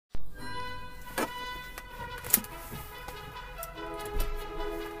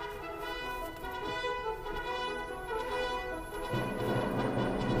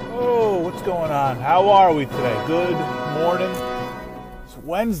on? How are we today? Good morning. It's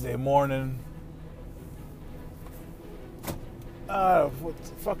Wednesday morning. What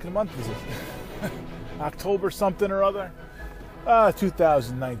fucking month is it? October something or other?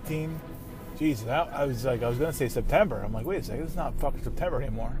 2019. Jesus, I was gonna say September. I'm like, wait a second, it's not fucking September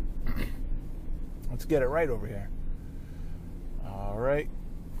anymore. Let's get it right over here. All right,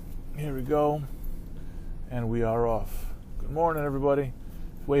 here we go, and we are off. Good morning, everybody.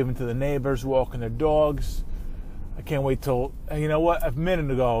 Waving to the neighbors, walking their dogs. I can't wait till, you know what? A minute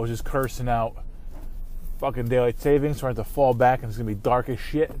ago, I was just cursing out fucking daylight savings, trying to fall back, and it's gonna be dark as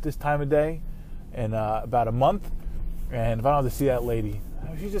shit at this time of day in about a month. And if I don't have to see that lady,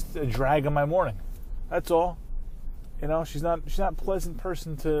 she's just a drag on my morning. That's all. You know, she's not a pleasant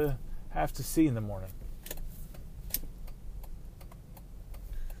person to have to see in the morning.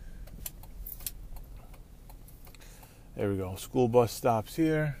 There we go. School bus stops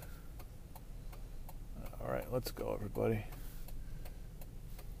here. All right, let's go, everybody.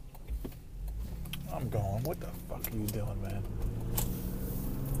 I'm going. What the fuck are you doing, man?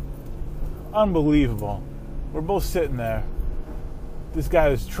 Unbelievable. We're both sitting there. This guy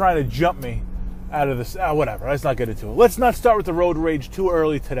was trying to jump me out of this. Whatever. Let's not get into it. Let's not start with the road rage too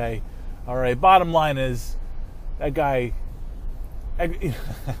early today. All right. Bottom line is, that guy. I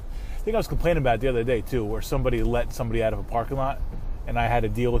think I was complaining about it the other day too, where somebody let somebody out of a parking lot, and I had to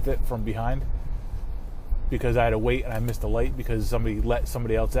deal with it from behind because I had to wait and I missed a light because somebody let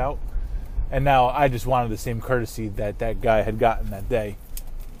somebody else out. And now I just wanted the same courtesy that that guy had gotten that day,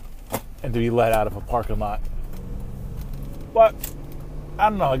 and to be let out of a parking lot. But I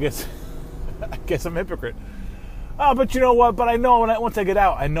don't know. I guess I'm a hypocrite. But you know what? But I know once I get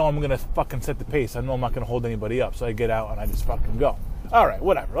out, I know I'm gonna fucking set the pace. I know I'm not gonna hold anybody up. So I get out and I just fucking go. All right,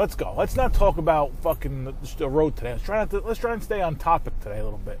 whatever. Let's go. Let's not talk about fucking the road today. Let's try and stay on topic today a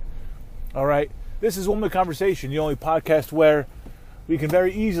little bit. All right. This is One Minute Conversation, the only podcast where we can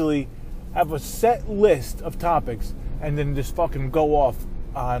very easily have a set list of topics and then just fucking go off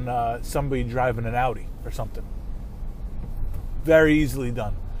on somebody driving an Audi or something. Very easily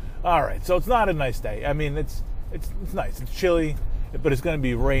done. All right. So it's not a nice day. I mean, it's nice. It's chilly, but it's going to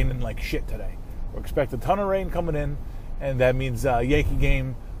be raining like shit today. We're expecting a ton of rain coming in. And that means Yankee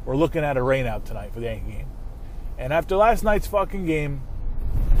game. We're looking at a rain out tonight for the Yankee game. And after last night's fucking game,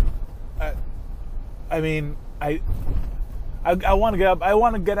 I want to get up. I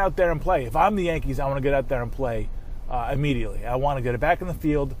want to get out there and play. If I'm the Yankees, I want to get out there and play immediately. I want to get it back in the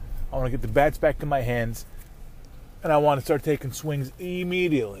field. I want to get the bats back in my hands, and I want to start taking swings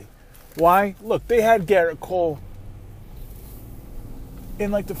immediately. Why? Look, they had Garrett Cole in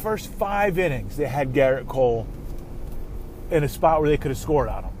like the first 5 innings. They had Garrett Cole in a spot where they could have scored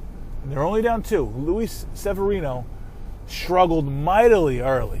on him. And they're only down 2. Luis Severino struggled mightily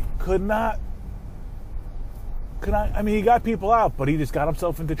early. He got people out, but he just got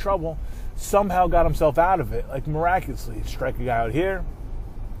himself into trouble. Somehow got himself out of it, like miraculously. Strike a guy out here,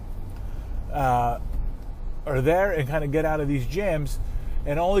 or there, and kind of get out of these jams.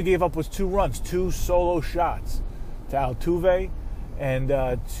 And all he gave up was 2 runs, 2 solo shots to Altuve and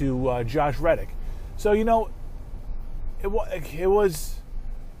to Josh Reddick. So, you know, it was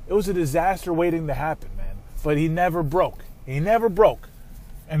a disaster waiting to happen, man. But he never broke. And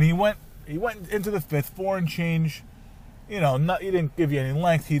he went into the 5th, 4 and change. You know, he didn't give you any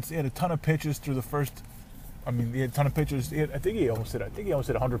length. He had a ton of pitches through the first. I mean, he had a ton of pitches. I think he almost hit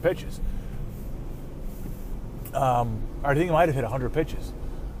 100 pitches. I think he might have hit 100 pitches,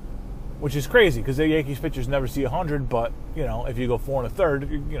 which is crazy because the Yankees pitchers never see 100. But you know, if you go 4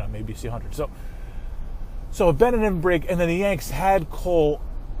 1/3, you know, maybe you see 100. So Bennett didn't break, and then the Yanks had Cole.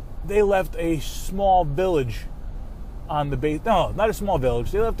 They left a small village on the base. No, not a small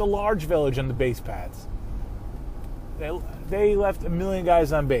village. They left a large village on the base paths. They left 1 million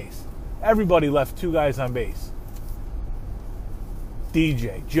guys on base. Everybody left 2 guys on base.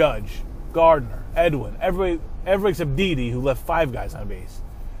 DJ, Judge, Gardner, Edwin, everybody except Didi, who left 5 guys on base.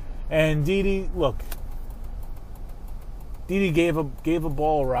 And Didi gave a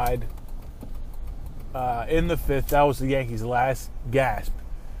ball ride in the 5th. That was the Yankees' last gasp,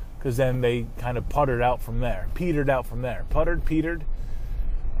 because then they kind of petered out from there. Petered. They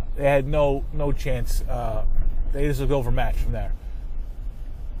had no chance. They just looked overmatched from there.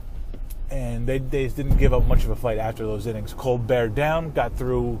 And they just didn't give up much of a fight after those innings. Cole bared down, got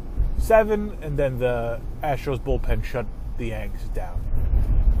through 7, and then the Astros bullpen shut the Yanks down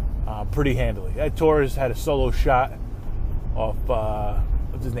pretty handily. Torres had a solo shot off,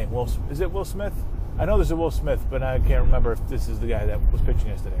 what's his name? Is it Will Smith? I know there's a Will Smith, but I can't remember if this is the guy that was pitching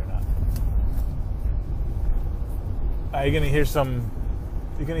yesterday or not. You're going to hear some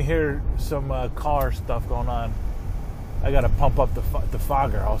you're gonna hear some car stuff going on. I gotta pump up the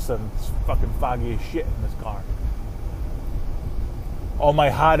fogger. All of a sudden, it's fucking foggy as shit in this car. All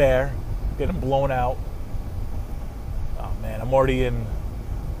my hot air getting blown out. Oh man, I'm already in.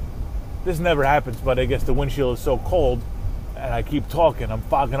 This never happens, but I guess the windshield is so cold, and I keep talking. I'm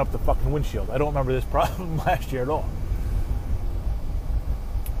fogging up the fucking windshield. I don't remember this problem last year at all.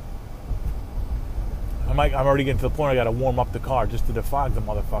 I'm already getting to the point I got to warm up the car just to defog the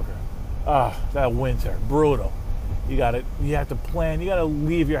motherfucker. That winter, brutal. You have to plan. You got to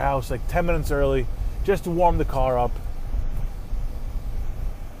leave your house like 10 minutes early just to warm the car up.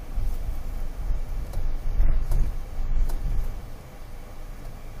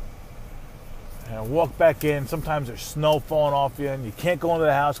 And walk back in. Sometimes there's snow falling off you, and you can't go into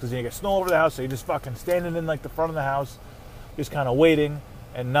the house because you get snow over the house. So you're just fucking standing in like the front of the house, just kind of waiting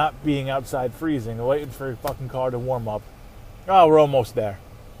and not being outside freezing, waiting for your fucking car to warm up. Oh, we're almost there.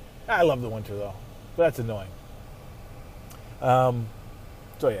 I love the winter though, but that's annoying.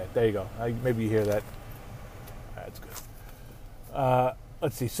 So yeah, there you go. Maybe you hear that. That's good.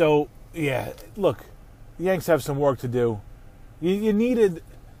 Let's see. So yeah, look, the Yanks have some work to do. You needed.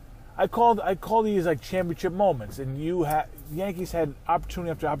 I call these like championship moments, and Yankees had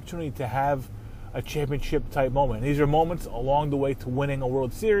opportunity after opportunity to have a championship type moment. These are moments along the way to winning a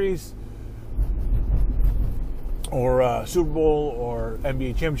World Series or a Super Bowl or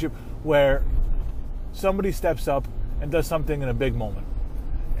NBA championship, where somebody steps up and does something in a big moment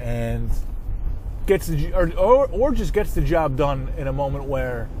and gets or just gets the job done in a moment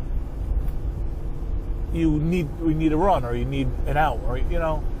where we need a run or you need an out, or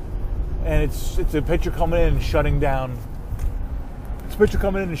and it's a pitcher coming in and shutting down. It's a pitcher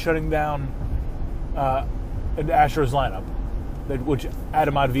coming in and shutting down the Astros lineup, which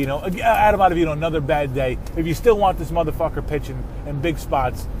Adam Ottavino, another bad day. If you still want this motherfucker pitching in big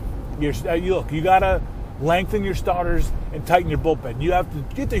spots, you gotta lengthen your starters and tighten your bullpen. You have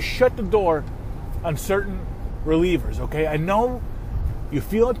to shut the door on certain relievers. Okay, I know you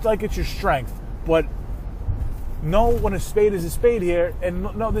feel it like it's your strength, but know when a spade is a spade here, and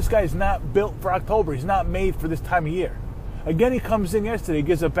no, this guy is not built for October. He's not made for this time of year. Again, he comes in yesterday,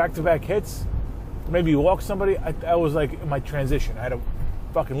 gives up back-to-back hits. Maybe he walks somebody. I was like in my transition. I had to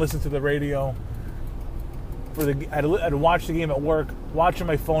fucking listen to the radio. I had to watch the game at work, watch on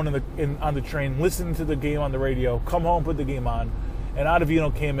my phone on the train, listen to the game on the radio, come home, put the game on, and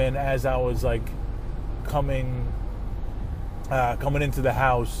Ottavino came in as I was like coming into the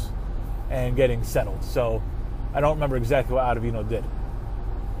house and getting settled. So I don't remember exactly what Ottavino did.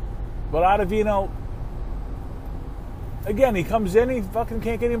 But Ottavino, again, he comes in, he fucking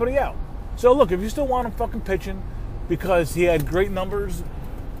can't get anybody out. So look, if you still want him fucking pitching because he had great numbers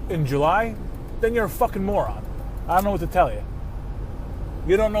in July, then you're a fucking moron. I don't know what to tell you.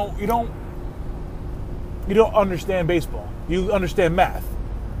 You don't understand baseball. You understand math,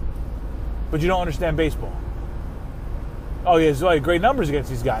 but you don't understand baseball. Oh yeah, so he had great numbers against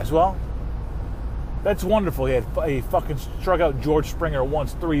these guys. Well, that's wonderful. He fucking struck out George Springer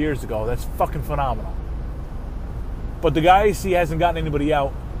once 3 years ago. That's fucking phenomenal. But the guy he hasn't gotten anybody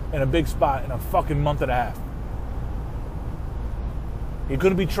out in a big spot in a fucking month and a half. He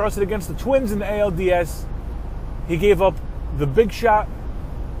couldn't be trusted against the Twins in the ALDS. He gave up the big shot.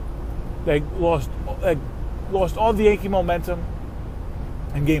 They lost all the Yankee momentum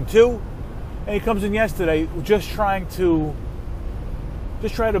in Game 2. And he comes in yesterday just trying to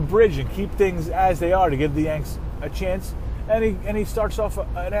bridge and keep things as they are to give the Yanks a chance. And he starts off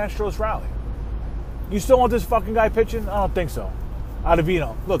an Astros rally. You still want this fucking guy pitching? I don't think so.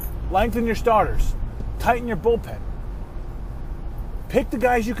 Ottavino, look, lengthen your starters. Tighten your bullpen. Pick the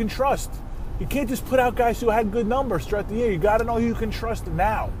guys you can trust. You can't just put out guys who had good numbers throughout the year. You got to know who you can trust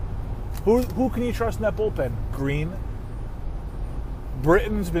now. Who can you trust in that bullpen? Green.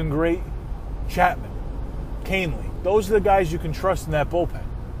 Britton's been great. Chapman. Canely. Those are the guys you can trust in that bullpen.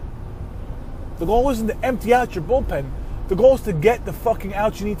 The goal isn't to empty out your bullpen. The goal is to get the fucking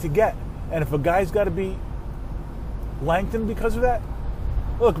outs you need to get. And if a guy's got to be lengthened because of that,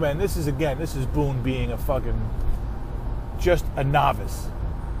 look, man, this is Boone being a fucking just a novice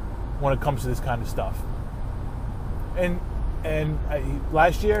when it comes to this kind of stuff. And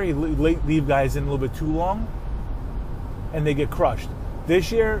last year he leave guys in a little bit too long, and they get crushed.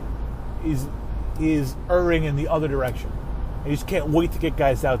 This year he's erring in the other direction. He just can't wait to get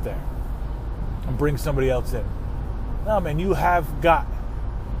guys out there and bring somebody else in. No, man, you've got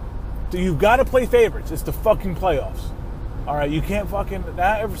to play favorites. It's the fucking playoffs. All right, you can't fucking.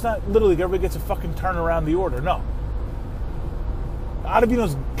 It's not literally everybody gets a fucking turn around the order. No.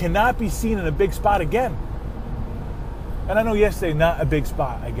 Ottavino cannot be seen in a big spot again. And I know yesterday not a big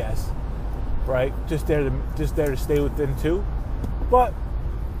spot, I guess, right? Just there to stay within 2. But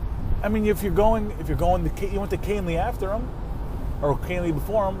I mean, if you went to Canely after him, or Canely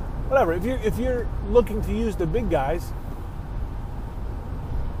before him, whatever. If you're looking to use the big guys,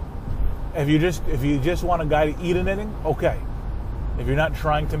 if you just want a guy to eat an inning, okay. If you're not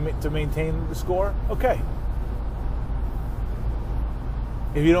trying to maintain the score, okay.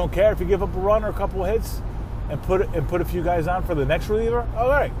 If you don't care, if you give up a run or a couple of hits and put a few guys on for the next reliever, all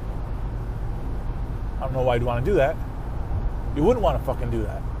right. I don't know why you'd want to do that. You wouldn't want to fucking do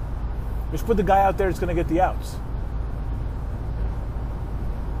that. Just put the guy out there that's going to get the outs.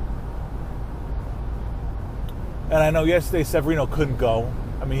 And I know yesterday Severino couldn't go.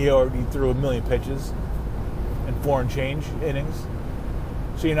 I mean, he already threw a million pitches in 4 and change innings.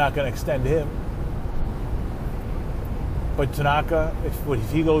 So you're not going to extend him. But Tanaka,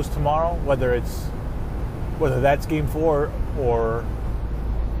 if he goes tomorrow, whether that's game 4 or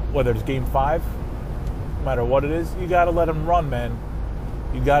whether it's game 5, no matter what it is, you got to let him run, man.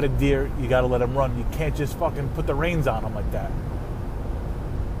 You got to let him run. You can't just fucking put the reins on him like that.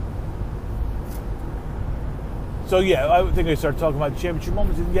 So yeah, I think I start talking about championship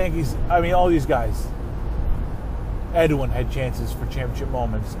moments in the Yankees. I mean, all these guys. Edwin had chances for championship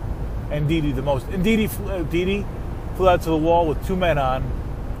moments, and Didi the most. And Didi flew out to the wall with 2 men on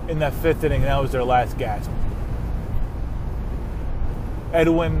in that 5th inning, and that was their last gasp.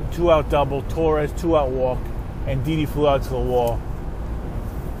 Edwin 2-out double, Torres 2-out walk, and Didi flew out to the wall.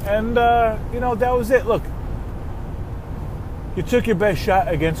 And that was it. Look, you took your best shot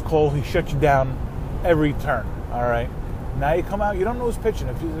against Cole. He shut you down every turn. All right. Now you come out. You don't know who's pitching.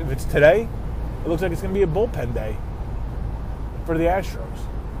 If it's today, it looks like it's going to be a bullpen day for the Astros.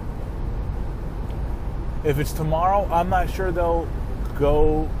 If it's tomorrow, I'm not sure they'll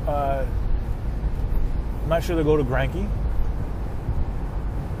go. I'm not sure they'll go to Greinke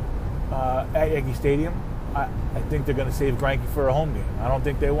at Yankee Stadium. I think they're going to save Greinke for a home game. I don't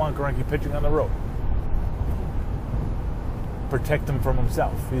think they want Greinke pitching on the road. Protect him from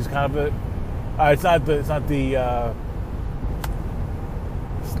himself. He's kind of a. It's not the.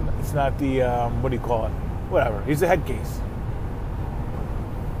 What do you call it? Whatever. He's a head case.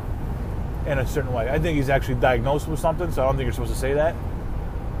 In a certain way. I think he's actually diagnosed with something, so I don't think you're supposed to say that.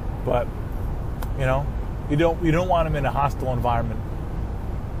 But you don't want him in a hostile environment.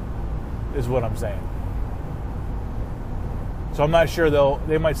 Is what I'm saying. So I'm not sure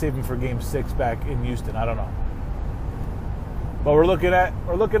they might save him for game 6 back in Houston. I don't know. But we're looking at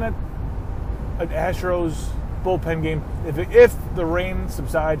an Astros bullpen game. If the rain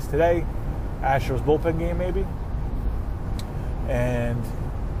subsides today, Astros bullpen game maybe. And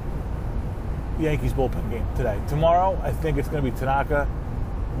Yankees bullpen game today. Tomorrow, I think it's going to be Tanaka,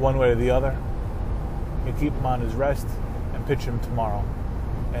 one way or the other. You keep him on his rest and pitch him tomorrow.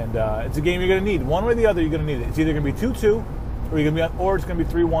 And it's a game you're going to need. One way or the other, you're going to need it. It's either going to be 2-2, or it's going to be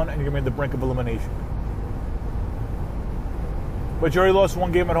 3-1, and you're going to be on the brink of elimination. But you already lost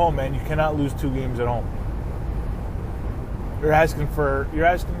 1 game at home, man. You cannot lose 2 games at home. You're asking to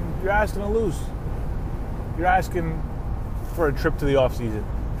lose. You're asking for a trip to the off season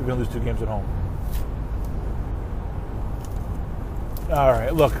if you're going to lose 2 games at home. All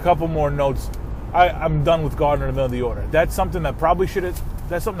right, look, a couple more notes. I'm done with Gardner in the middle of the order. That's something that probably should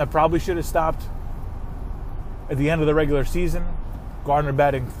have stopped at the end of the regular season. Gardner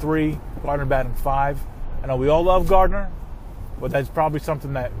batting 3, Gardner batting 5. I know we all love Gardner, but that's probably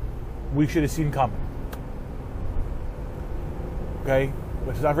something that we should have seen coming. Okay?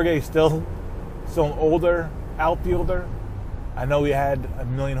 But don't forget, he's still an older outfielder. I know he had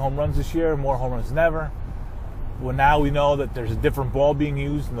 1 million home runs this year, more home runs than ever. Well, now we know that there's a different ball being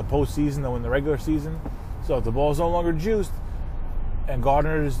used in the postseason than in the regular season. So if the ball is no longer juiced, and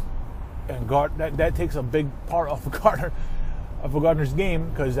that takes a big part off of Gardner's game,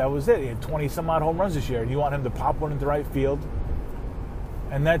 because that was it. He had 20 some odd home runs this year, and you want him to pop one into right field,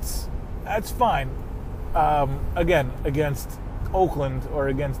 and that's fine. Again, against Oakland or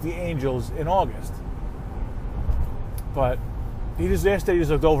against the Angels in August, but yesterday he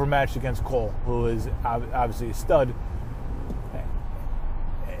just looked overmatched against Cole, who is obviously a stud.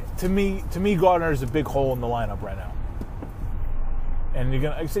 To me, Gardner is a big hole in the lineup right now. And you're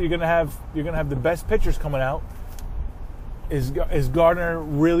gonna have the best pitchers coming out. Is Gardner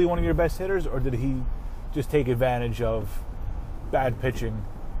really one of your best hitters, or did he just take advantage of bad pitching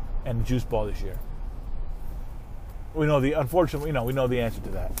and juice ball this year? Unfortunately, we know the answer to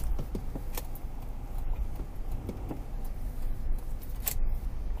that.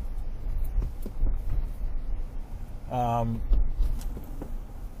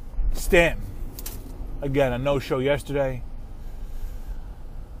 Stanton. Again, a no-show yesterday.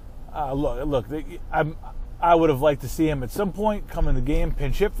 Look. I would have liked to see him at some point come in the game,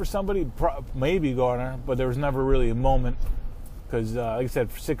 pinch hit for somebody, maybe Garner, but there was never really a moment because, like I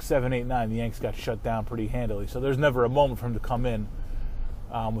said, for 6, 7, 8, 9, the Yanks got shut down pretty handily. So there's never a moment for him to come in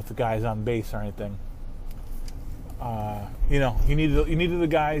with the guys on base or anything. You needed the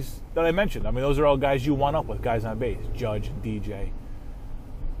guys that I mentioned. I mean, those are all guys you want up with, guys on base, Judge and DJ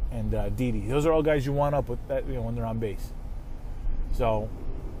and Didi. Those are all guys you want up with that when they're on base. So.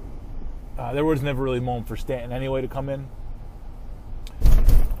 There was never really a moment for Stanton anyway to come in.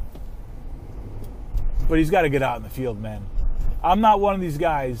 But he's got to get out in the field, man. I'm not one of these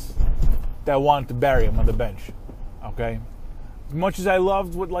guys that wanted to bury him on the bench. Okay? As much as I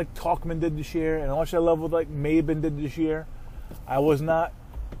loved what like Talkman did this year, and as much as I loved what like Maben did this year, I was not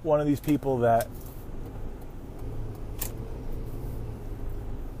one of these people that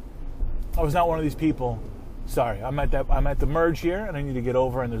Sorry, I'm at the merge here, and I need to get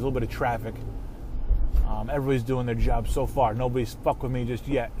over, and there's a little bit of traffic. Everybody's doing their job so far. Nobody's fucked with me just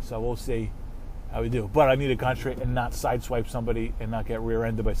yet, so we'll see how we do. But I need to concentrate and not sideswipe somebody and not get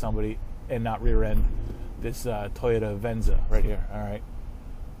rear-ended by somebody and not rear-end this Toyota Venza right here, all right?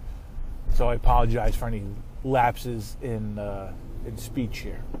 So I apologize for any lapses in speech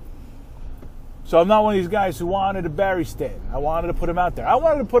here. So I'm not one of these guys who wanted to bury Stanton. I wanted to put him out there.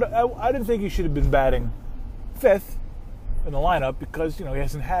 I didn't think he should have been batting 5th in the lineup because he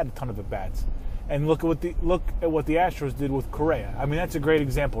hasn't had a ton of at-bats. And look at what the Astros did with Correa. I mean, that's a great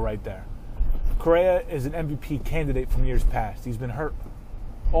example right there. Correa is an MVP candidate from years past. He's been hurt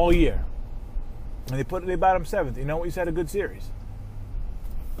all year, and they bat him 7th. You know what? He's had a good series.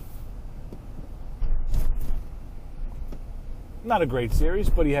 Not a great series,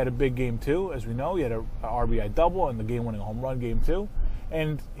 but he had a big game 2, as we know. He had a RBI double and the game-winning home run game 2,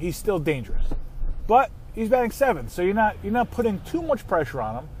 and he's still dangerous. But he's batting 7th, so you're not putting too much pressure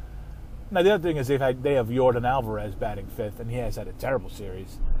on him. Now the other thing is they have Yordan Alvarez batting 5th, and he has had a terrible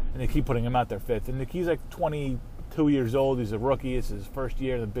series, and they keep putting him out there 5th. And he's like 22 years old. He's a rookie. It's his first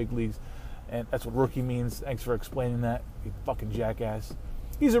year in the big leagues, and that's what rookie means. Thanks for explaining that, you fucking jackass.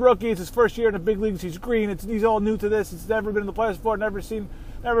 He's a rookie. It's his first year in the big leagues. He's green. He's all new to this. It's never been in the playoffs before. Never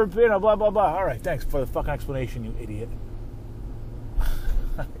blah blah blah. All right, thanks for the fucking explanation, you idiot.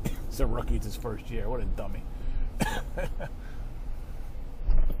 It's a rookie. It's his first year. What a dummy.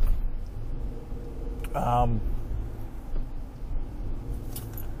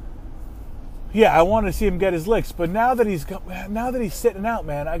 Yeah, I wanted to see him get his licks, but now that he's sitting out,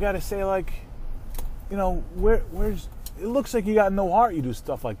 man, I gotta say, like, where's it looks like you got no heart. You do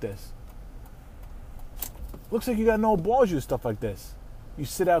stuff like this. Looks like you got no balls. You do stuff like this. You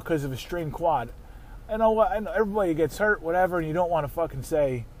sit out because of a strained quad. I know what? I know everybody gets hurt, whatever, and you don't want to fucking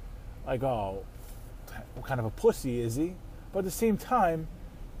say, like, oh, what kind of a pussy is he? But at the same time,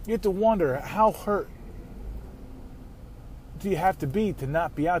 you have to wonder how hurt do you have to be to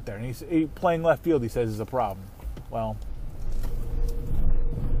not be out there? And he's playing left field, he says, is a problem. Well,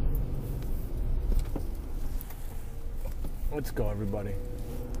 let's go, everybody.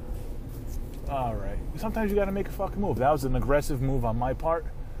 All right. Sometimes you got to make a fucking move. That was an aggressive move on my part,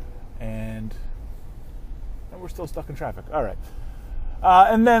 and we're still stuck in traffic. All right.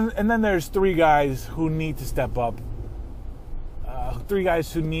 And then there's 3 guys who need to step up. 3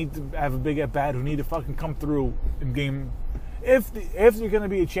 guys who need to have a big at bat, who need to fucking come through in game. If you're going to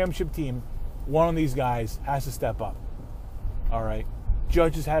be a championship team, one of these guys has to step up. All right.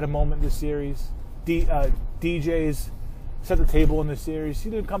 Judge has had a moment in this series. DJ's set the table in this series. He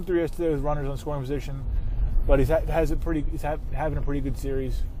didn't come through yesterday with runners on scoring position, but he's having a pretty good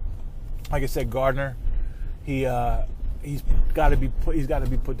series. Like I said, Gardner, he's got to be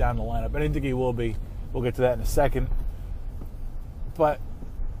put down in the lineup. I didn't think he will be. We'll get to that in a second.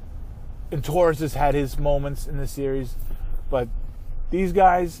 And Torres has had his moments in this series, but these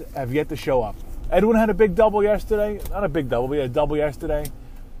guys have yet to show up. Edwin had a big double yesterday. Not a big double, but he had a double yesterday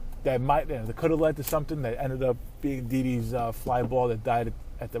that could have led to something that ended up being Didi's fly ball that died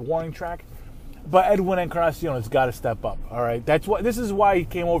at the warning track. But Edwin Encarnacion has got to step up. All right, this is why he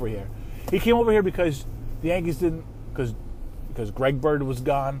came over here. He came over here because the Yankees didn't, because Greg Bird was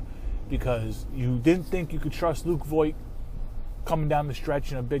gone, because you didn't think you could trust Luke Voit coming down the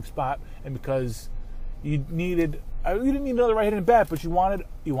stretch in a big spot, and because you didn't need another right-handed bat, but you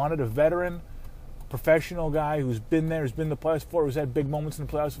wanted a veteran, professional guy who's been there, who's been in the playoffs before, who's had big moments in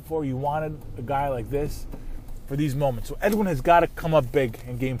the playoffs before. You wanted a guy like this for these moments. So Edwin has got to come up big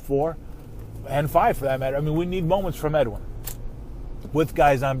in Game 4 and 5, for that matter. I mean, we need moments from Edwin with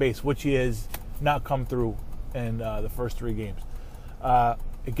guys on base, which he has not come through in the first 3 games.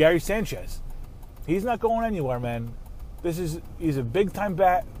 Gary Sanchez, He's not going anywhere, man. He's a big-time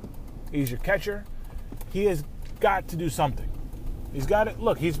bat. He's your catcher. He has got to do something. He's got it.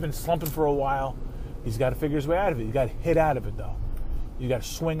 Look, he's been slumping for a while. He's got to figure his way out of it. You got to hit out of it, though. You got to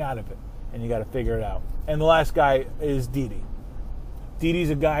swing out of it, and you got to figure it out. And the last guy is Didi. Didi's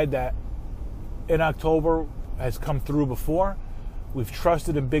a guy that in October has come through before. We've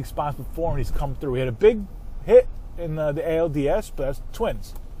trusted in big spots before, and he's come through. He had a big hit in the ALDS, but that's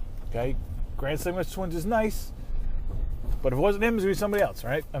Twins. Okay, Grand Slam against Twins is nice, but if it wasn't him, it would be somebody else,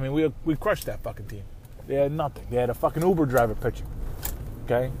 right? I mean, we crushed that fucking team. They had nothing. They had a fucking Uber driver pitching.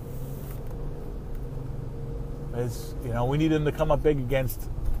 Okay, we need him to come up big against,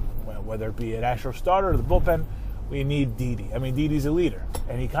 whether it be an Astro starter or the bullpen. We need Didi. I mean, Didi's a leader,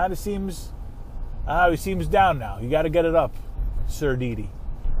 and he kind of seems, he seems down now. You got to get it up, Sir Didi.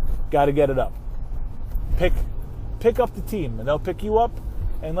 Got to get it up. Pick up the team, and they'll pick you up,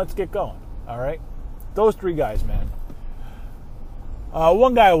 and let's get going. All right, those three guys, man.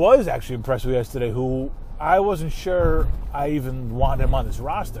 One guy I was actually impressed with yesterday, who I wasn't sure I even wanted him on this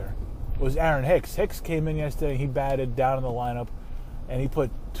roster, was Aaron Hicks. Hicks came in yesterday, and he batted down in the lineup, and he put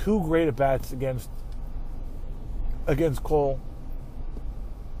two great at-bats against Cole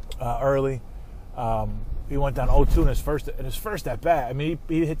early. He went down 0-2 in his first at-bat. I mean,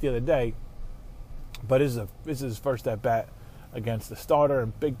 he hit the other day, but this is his first at-bat against the starter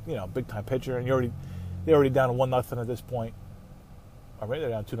and big-time pitcher, and they're already down 1-0 at this point. Or maybe they're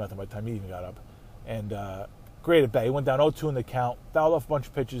down 2-0 by the time he even got up. And great at bat. He went down 0-2 in the count, fouled off a bunch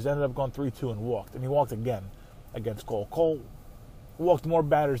of pitches, ended up going 3-2 and walked. And he walked again against Cole. Cole walked more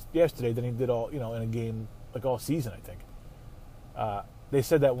batters yesterday than he did in a game like all season, I think. They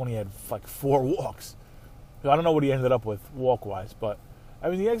said that when he had like 4 walks. So I don't know what he ended up with walk-wise, but I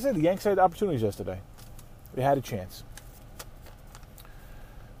mean, the Yanks had opportunities yesterday. They had a chance.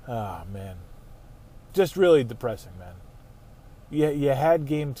 Ah, man. Just really depressing, man. You had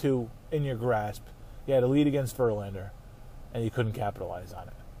game 2 in your grasp. You had a lead against Verlander, and you couldn't capitalize on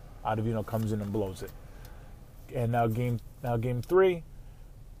it. Ottavino comes in and blows it. And now game 3,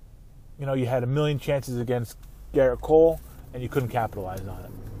 you had a million chances against Garrett Cole, and you couldn't capitalize on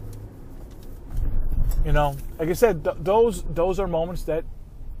it. Like I said, those are moments that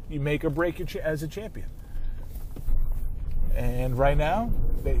you make or break as a champion. And right now,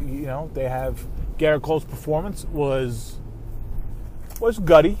 they have Garrett Cole's performance was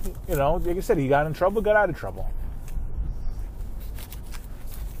gutty. Like I said, he got in trouble, got out of trouble.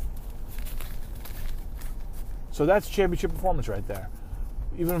 So that's championship performance right there.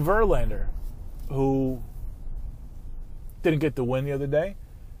 Even Verlander, who didn't get the win the other day,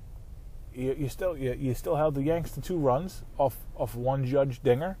 you still held the Yanks to 2 runs off one Judge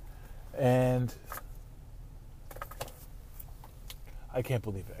dinger, and I can't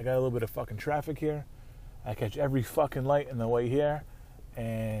believe it. I got a little bit of fucking traffic here. I catch every fucking light in the way here,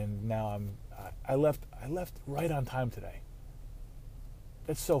 and now I left right on time today.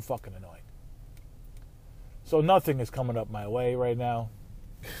 That's so fucking annoying. So nothing is coming up my way right now.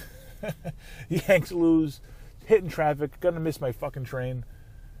 Yanks lose, hitting traffic, gonna miss my fucking train,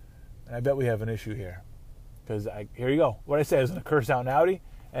 and I bet we have an issue here. Because here you go. What I said is gonna curse out an Audi,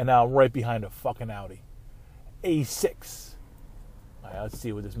 and now I'm right behind a fucking Audi. A6. All right, let's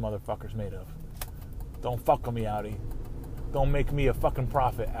see what this motherfucker's made of. Don't fuck with me, Audi. Don't make me a fucking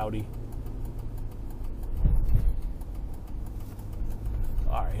profit, Audi.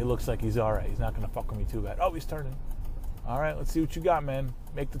 All right, he looks like he's all right. He's not going to fuck with me too bad. Oh, he's turning. All right, let's see what you got, man.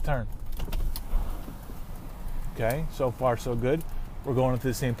 Make the turn. Okay, so far so good. We're going into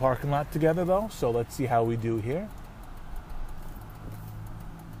the same parking lot together, though, so let's see how we do here.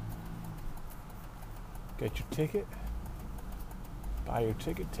 Get your ticket. Buy your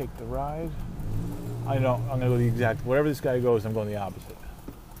ticket. Take the ride. I know, I'm going to go the exact... Wherever this guy goes, I'm going the opposite.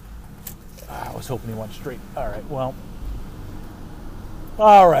 I was hoping he went straight. All right, well...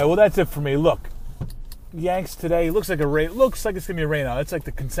 All right, well, that's it for me. Look, Yanks today looks like it's going to be a rain out. That's like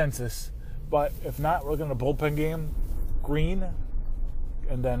the consensus. But if not, we're looking at a bullpen game. Green.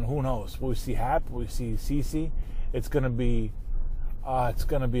 And then who knows? Will we see Happ? Will we see CC? It's going to be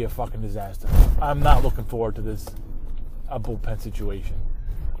a fucking disaster. I'm not looking forward to this bullpen situation.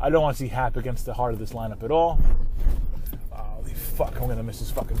 I don't want to see Happ against the heart of this lineup at all. Holy fuck, I'm going to miss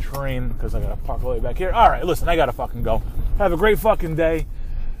this fucking train because I got to park all the way back here. All right, listen, I got to fucking go. Have a great fucking day.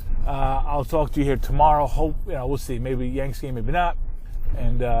 I'll talk to you here tomorrow. Hope, we'll see. Maybe Yanks game, maybe not.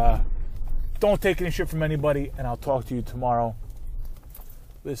 And don't take any shit from anybody, and I'll talk to you tomorrow.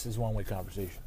 This is One Way Conversation.